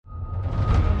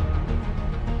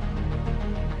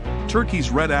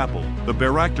Turkey's red apple, the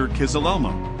Bayraktar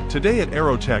Kızılelma. Today at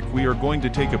Aero Tech we are going to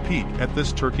take a peek at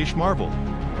this Turkish marvel.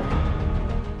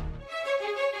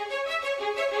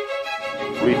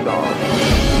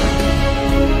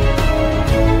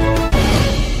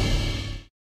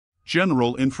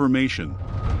 General information.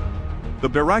 The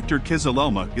Bayraktar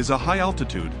Kızılelma is a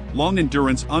high-altitude,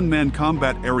 long-endurance unmanned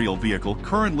combat aerial vehicle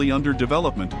currently under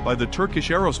development by the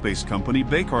Turkish aerospace company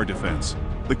Bayraktar Defense.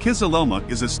 The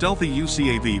Kızılelma is a stealthy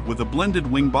UCAV with a blended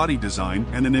wing body design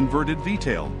and an inverted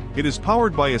V-tail. It is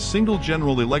powered by a single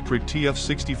General Electric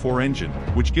TF64 engine,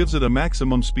 which gives it a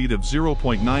maximum speed of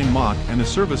 0.9 Mach and a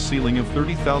service ceiling of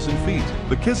 30,000 feet.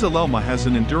 The Kızılelma has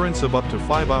an endurance of up to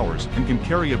 5 hours and can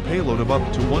carry a payload of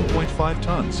up to 1.5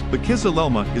 tons. The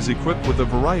Kızılelma is equipped with a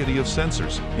variety of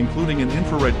sensors, including an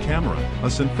infrared camera, a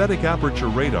synthetic aperture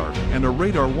radar, and a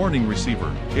radar warning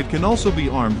receiver. It can also be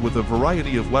armed with a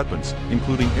variety of weapons,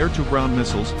 including air-to-ground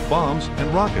missiles, bombs,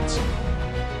 and rockets.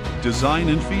 Design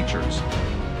and features.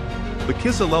 The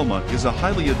Kızılelma is a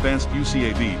highly advanced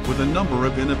UCAV with a number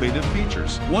of innovative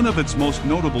features. One of its most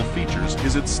notable features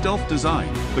is its stealth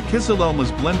design. The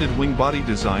Kızılelma's blended wing body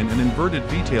design and inverted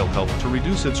V-tail help to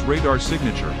reduce its radar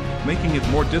signature, making it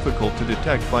more difficult to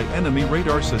detect by enemy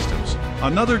radar systems.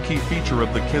 Another key feature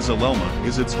of the Kızılelma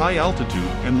is its high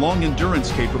altitude and long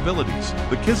endurance capabilities.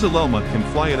 The Kızılelma can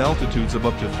fly at altitudes of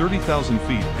up to 30,000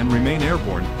 feet and remain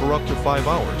airborne for up to 5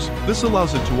 hours. This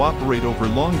allows it to operate over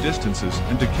long distances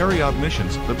and to carry out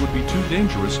missions that would be too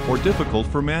dangerous or difficult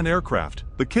for manned aircraft.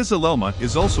 The Kızılelma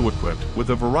is also equipped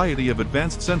with a variety of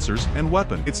advanced sensors and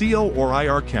weapons. Its EO or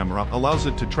IR camera allows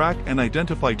it to track and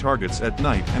identify targets at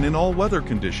night and in all weather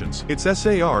conditions. Its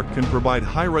SAR can provide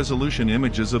high-resolution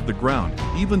images of the ground,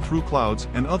 even through clouds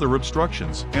and other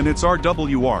obstructions. And its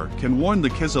RWR can warn the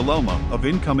Kızılelma of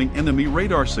incoming enemy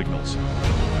radar signals.